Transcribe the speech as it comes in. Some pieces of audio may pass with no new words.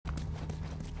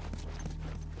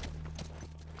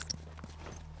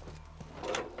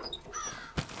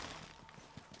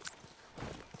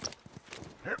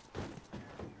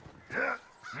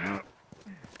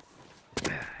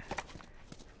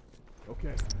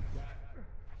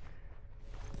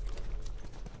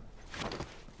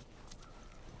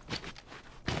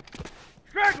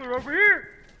Straggler over here!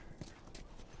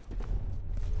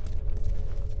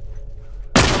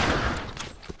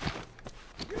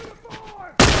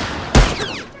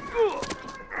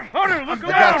 Hunter, look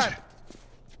around!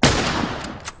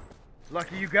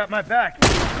 Lucky you got my back.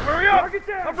 Hurry up!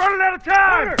 I'm running out of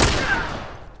time!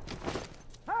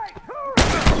 Hey,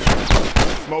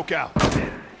 Smoke out.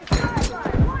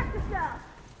 watch yourself!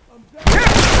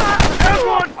 Have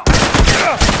one!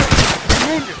 I'm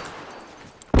wounded.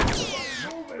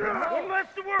 One less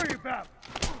to worry about.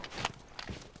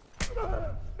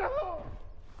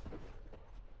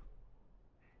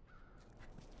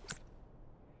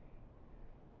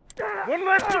 One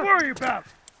less to worry about.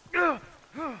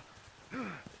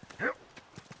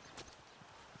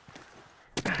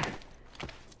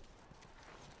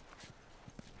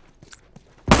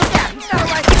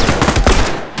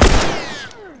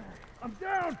 I'm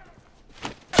down.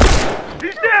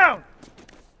 He's down.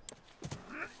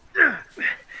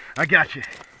 I got you.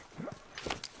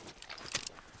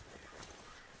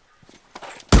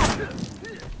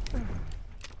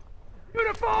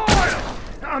 Uniform!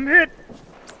 I'm hit.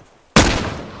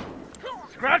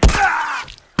 Scratch.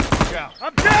 Out.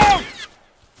 I'm down.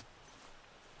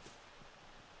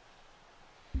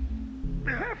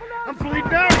 I'm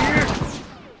bleeding out here.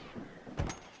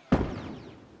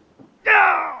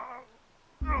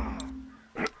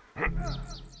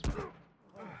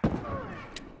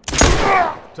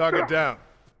 Target down.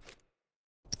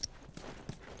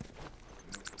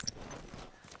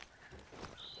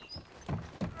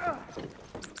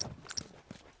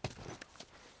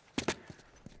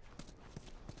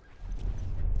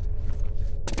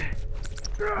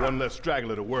 One less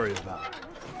straggler to worry about.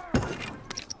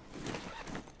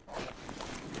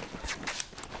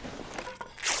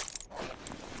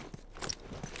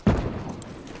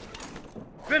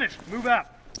 Finished. Move out.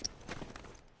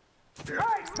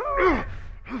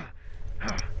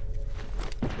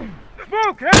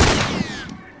 Smoke, help!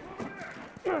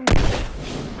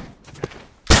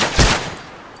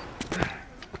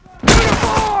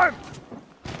 Uniform!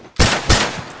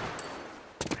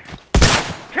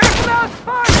 Careful now,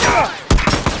 fire!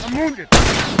 I'm wounded.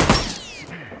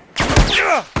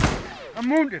 I'm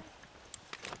wounded.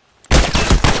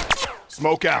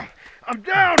 Smoke out. I'm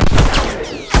down!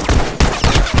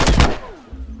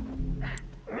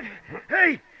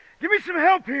 Hey, give me some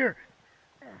help here.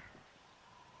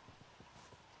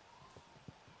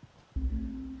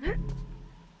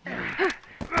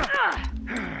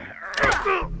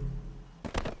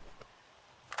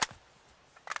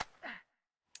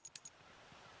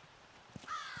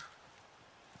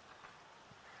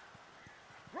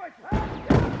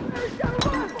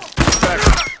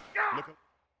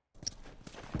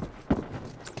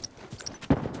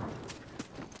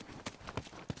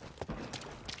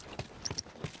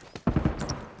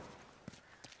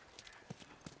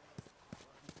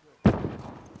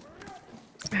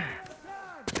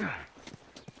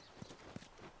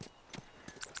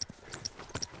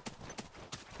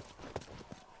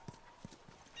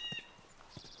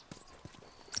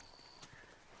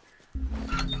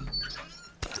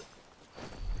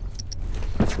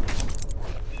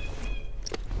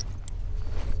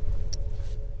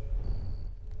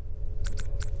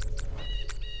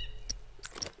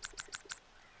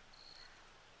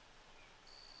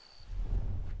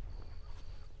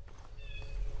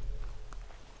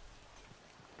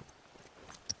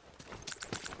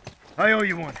 I owe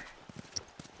you one.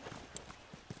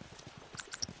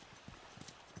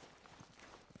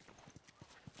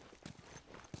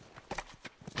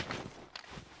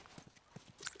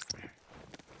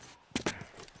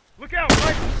 Look out,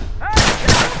 Mike!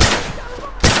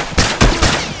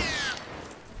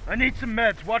 I need some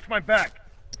meds. Watch my back.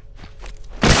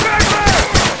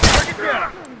 Target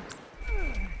down.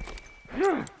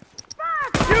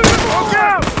 Look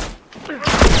out!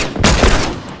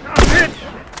 I'm hit.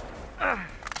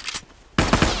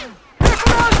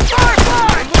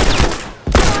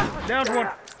 Down one.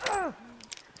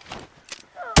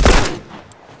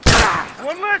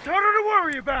 One less hunter to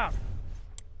worry about.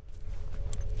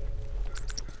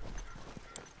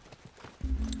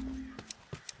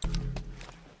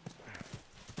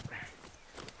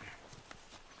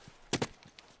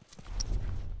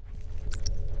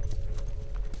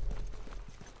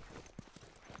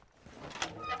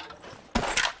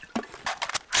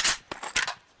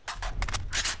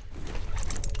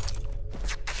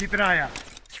 Keep an eye out.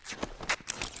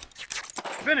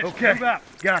 Finish. Okay. Move out.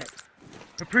 Got it.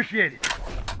 Appreciate it.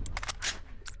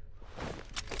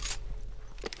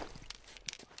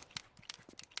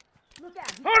 Look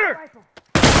out. He's Hunter! got a rifle.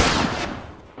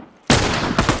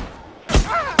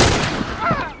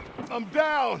 I'm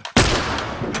down.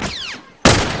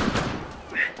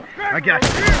 I got you.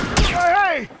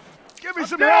 Hey, give me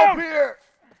some down. help here.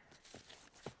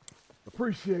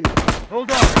 Appreciate it.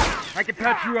 Hold on. I can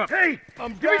patch you up. Hey,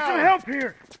 I'm give me some down. help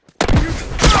here.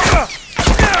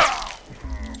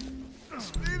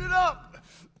 Speed it up.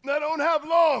 I don't have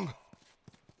long.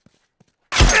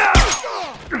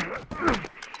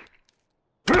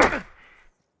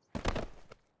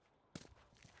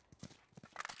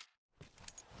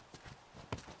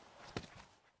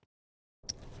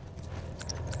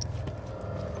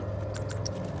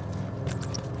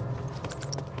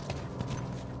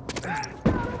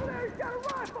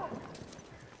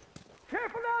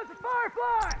 Careful now, it's a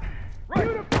firefly! Right.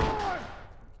 Uniform!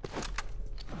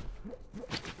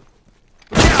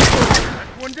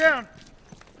 That's one down.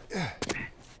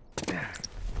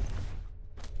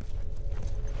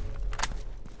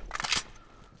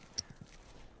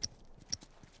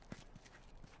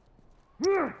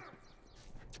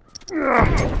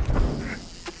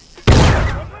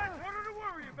 Hunter to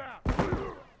worry about.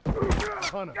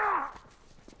 Hunter.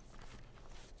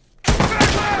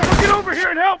 Get over here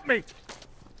and help me!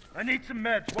 I need some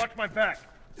meds. Watch my back.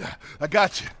 I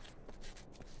got you.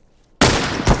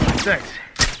 Thanks.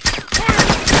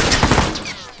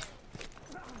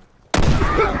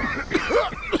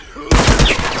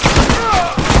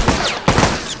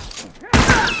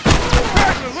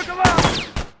 Look alive!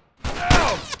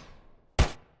 Ow!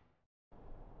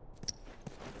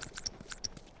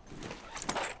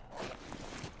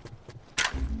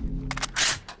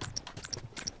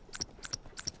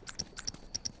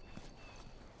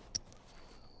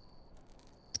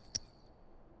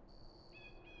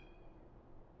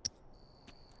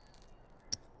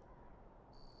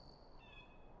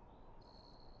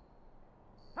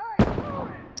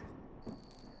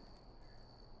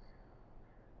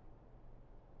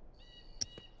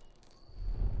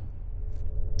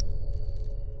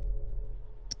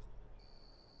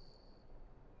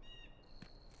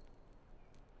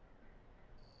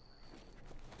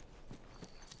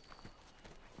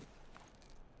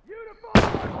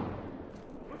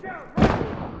 Look out!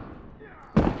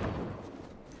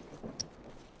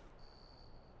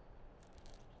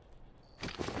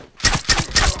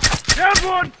 Down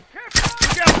one!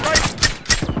 Look out, right!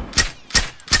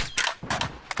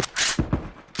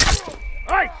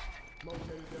 Ice!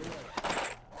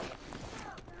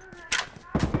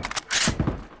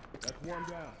 That's one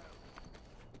down.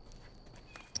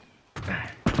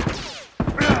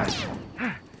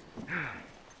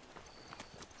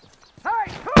 Hey,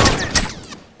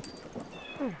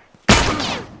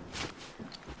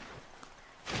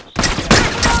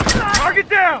 target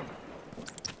down!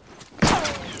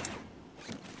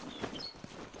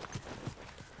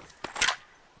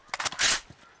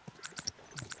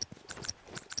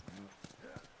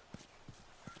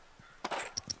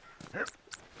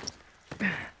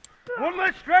 One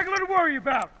less straggler to worry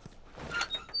about.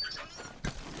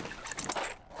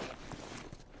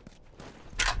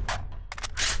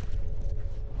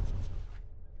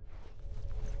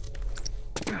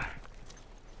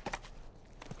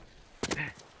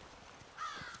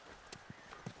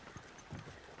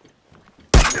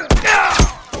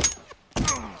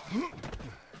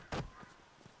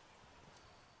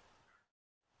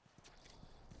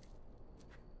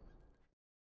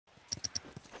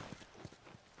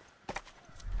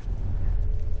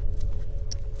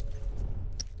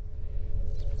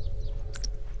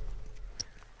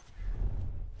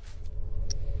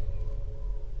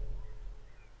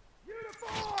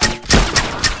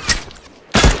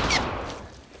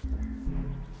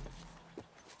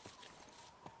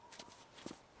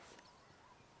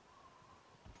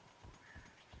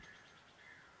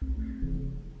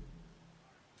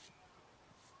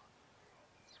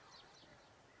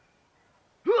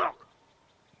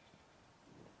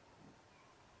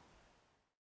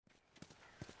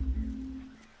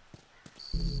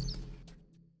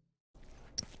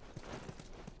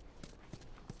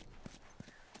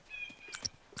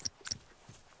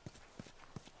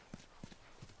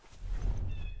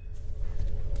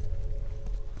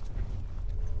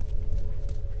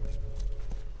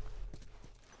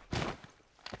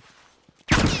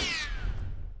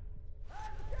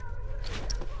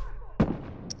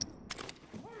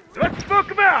 Let's smoke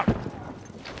him out!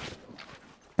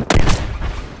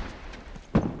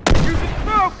 Use the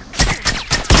smoke!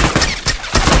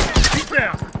 Keep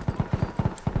down!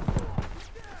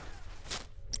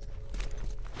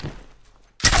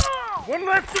 One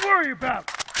less to worry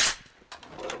about!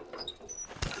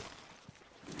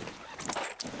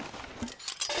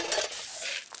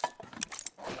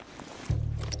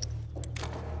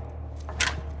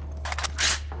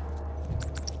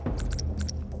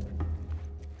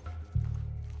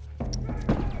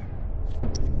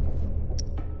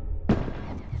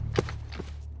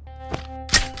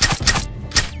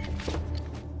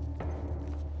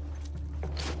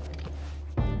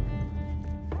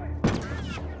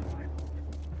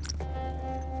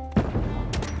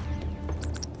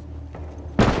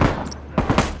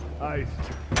 Nice.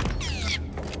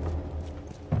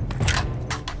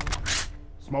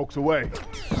 Smoke's away.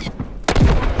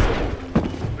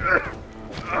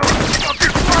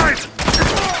 Fucking flies!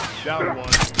 Down one.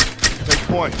 Take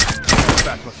point.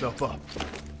 Back myself up.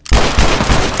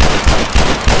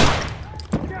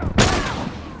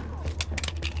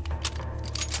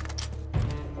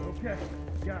 Okay,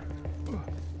 got it.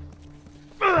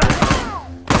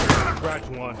 Scratch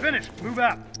one. Finished. Move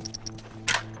out.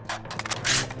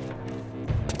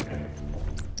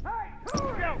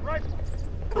 Look out, right?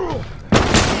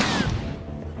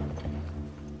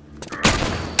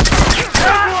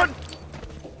 Down one!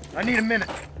 I need a minute.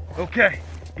 Okay,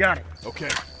 got it. Okay,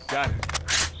 got it.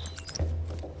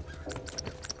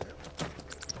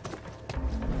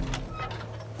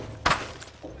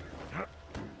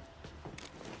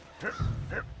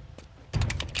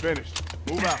 Finished.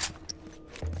 Move out.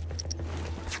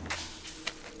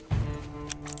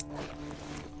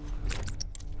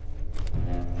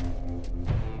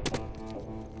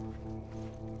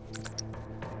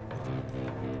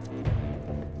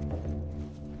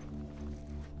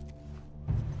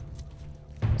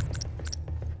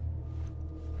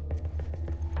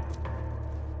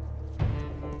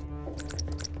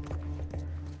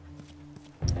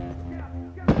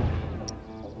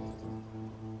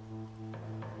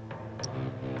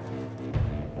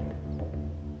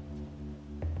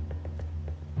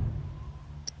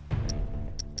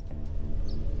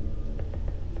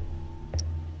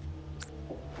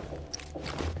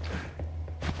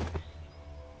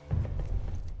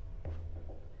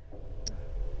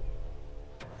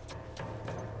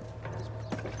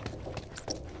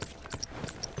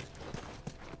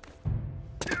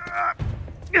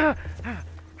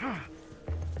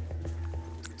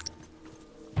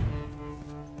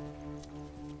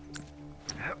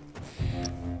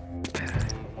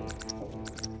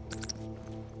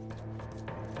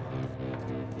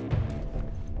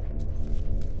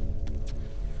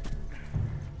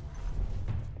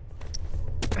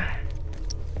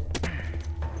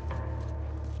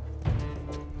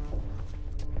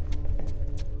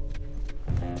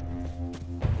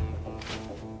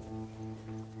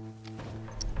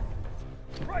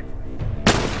 Right.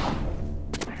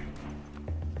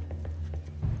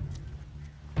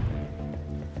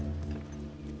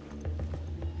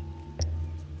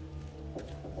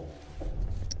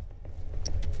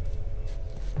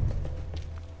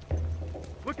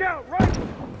 Look out, right!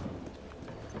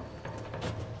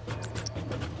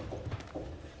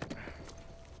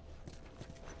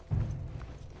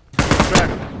 Back.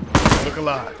 Look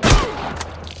alive.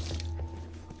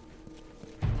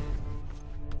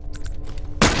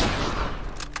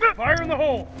 Fire in the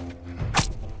hole!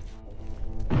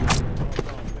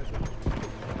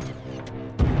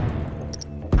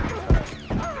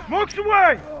 Smoke's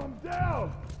away! I'm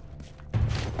down.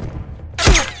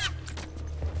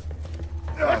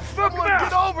 Fuck Someone him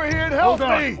get out! over here and help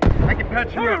Hold on. me. I can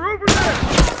patch you up. Over there!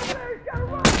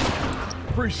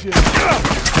 Appreciate it.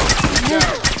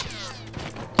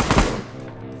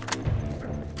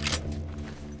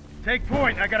 Take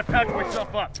point. I gotta patch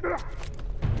myself up.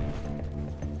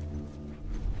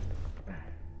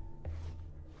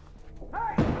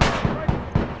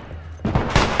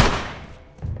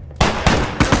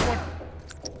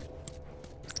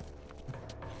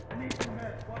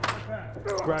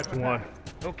 Scratch one.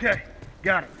 Okay,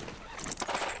 got it.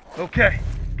 Okay,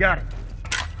 got it.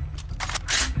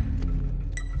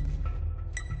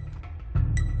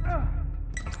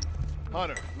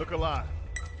 Hunter, look alive.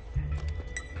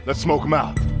 Let's smoke him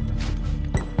out.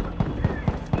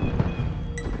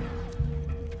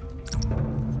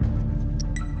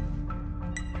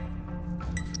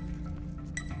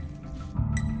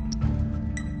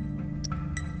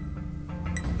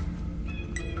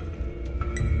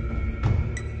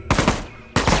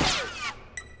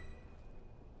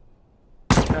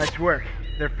 Nice work.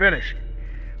 They're finished.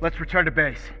 Let's return to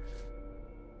base.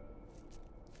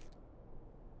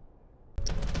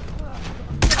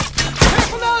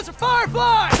 Careful now, it's a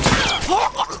firefly!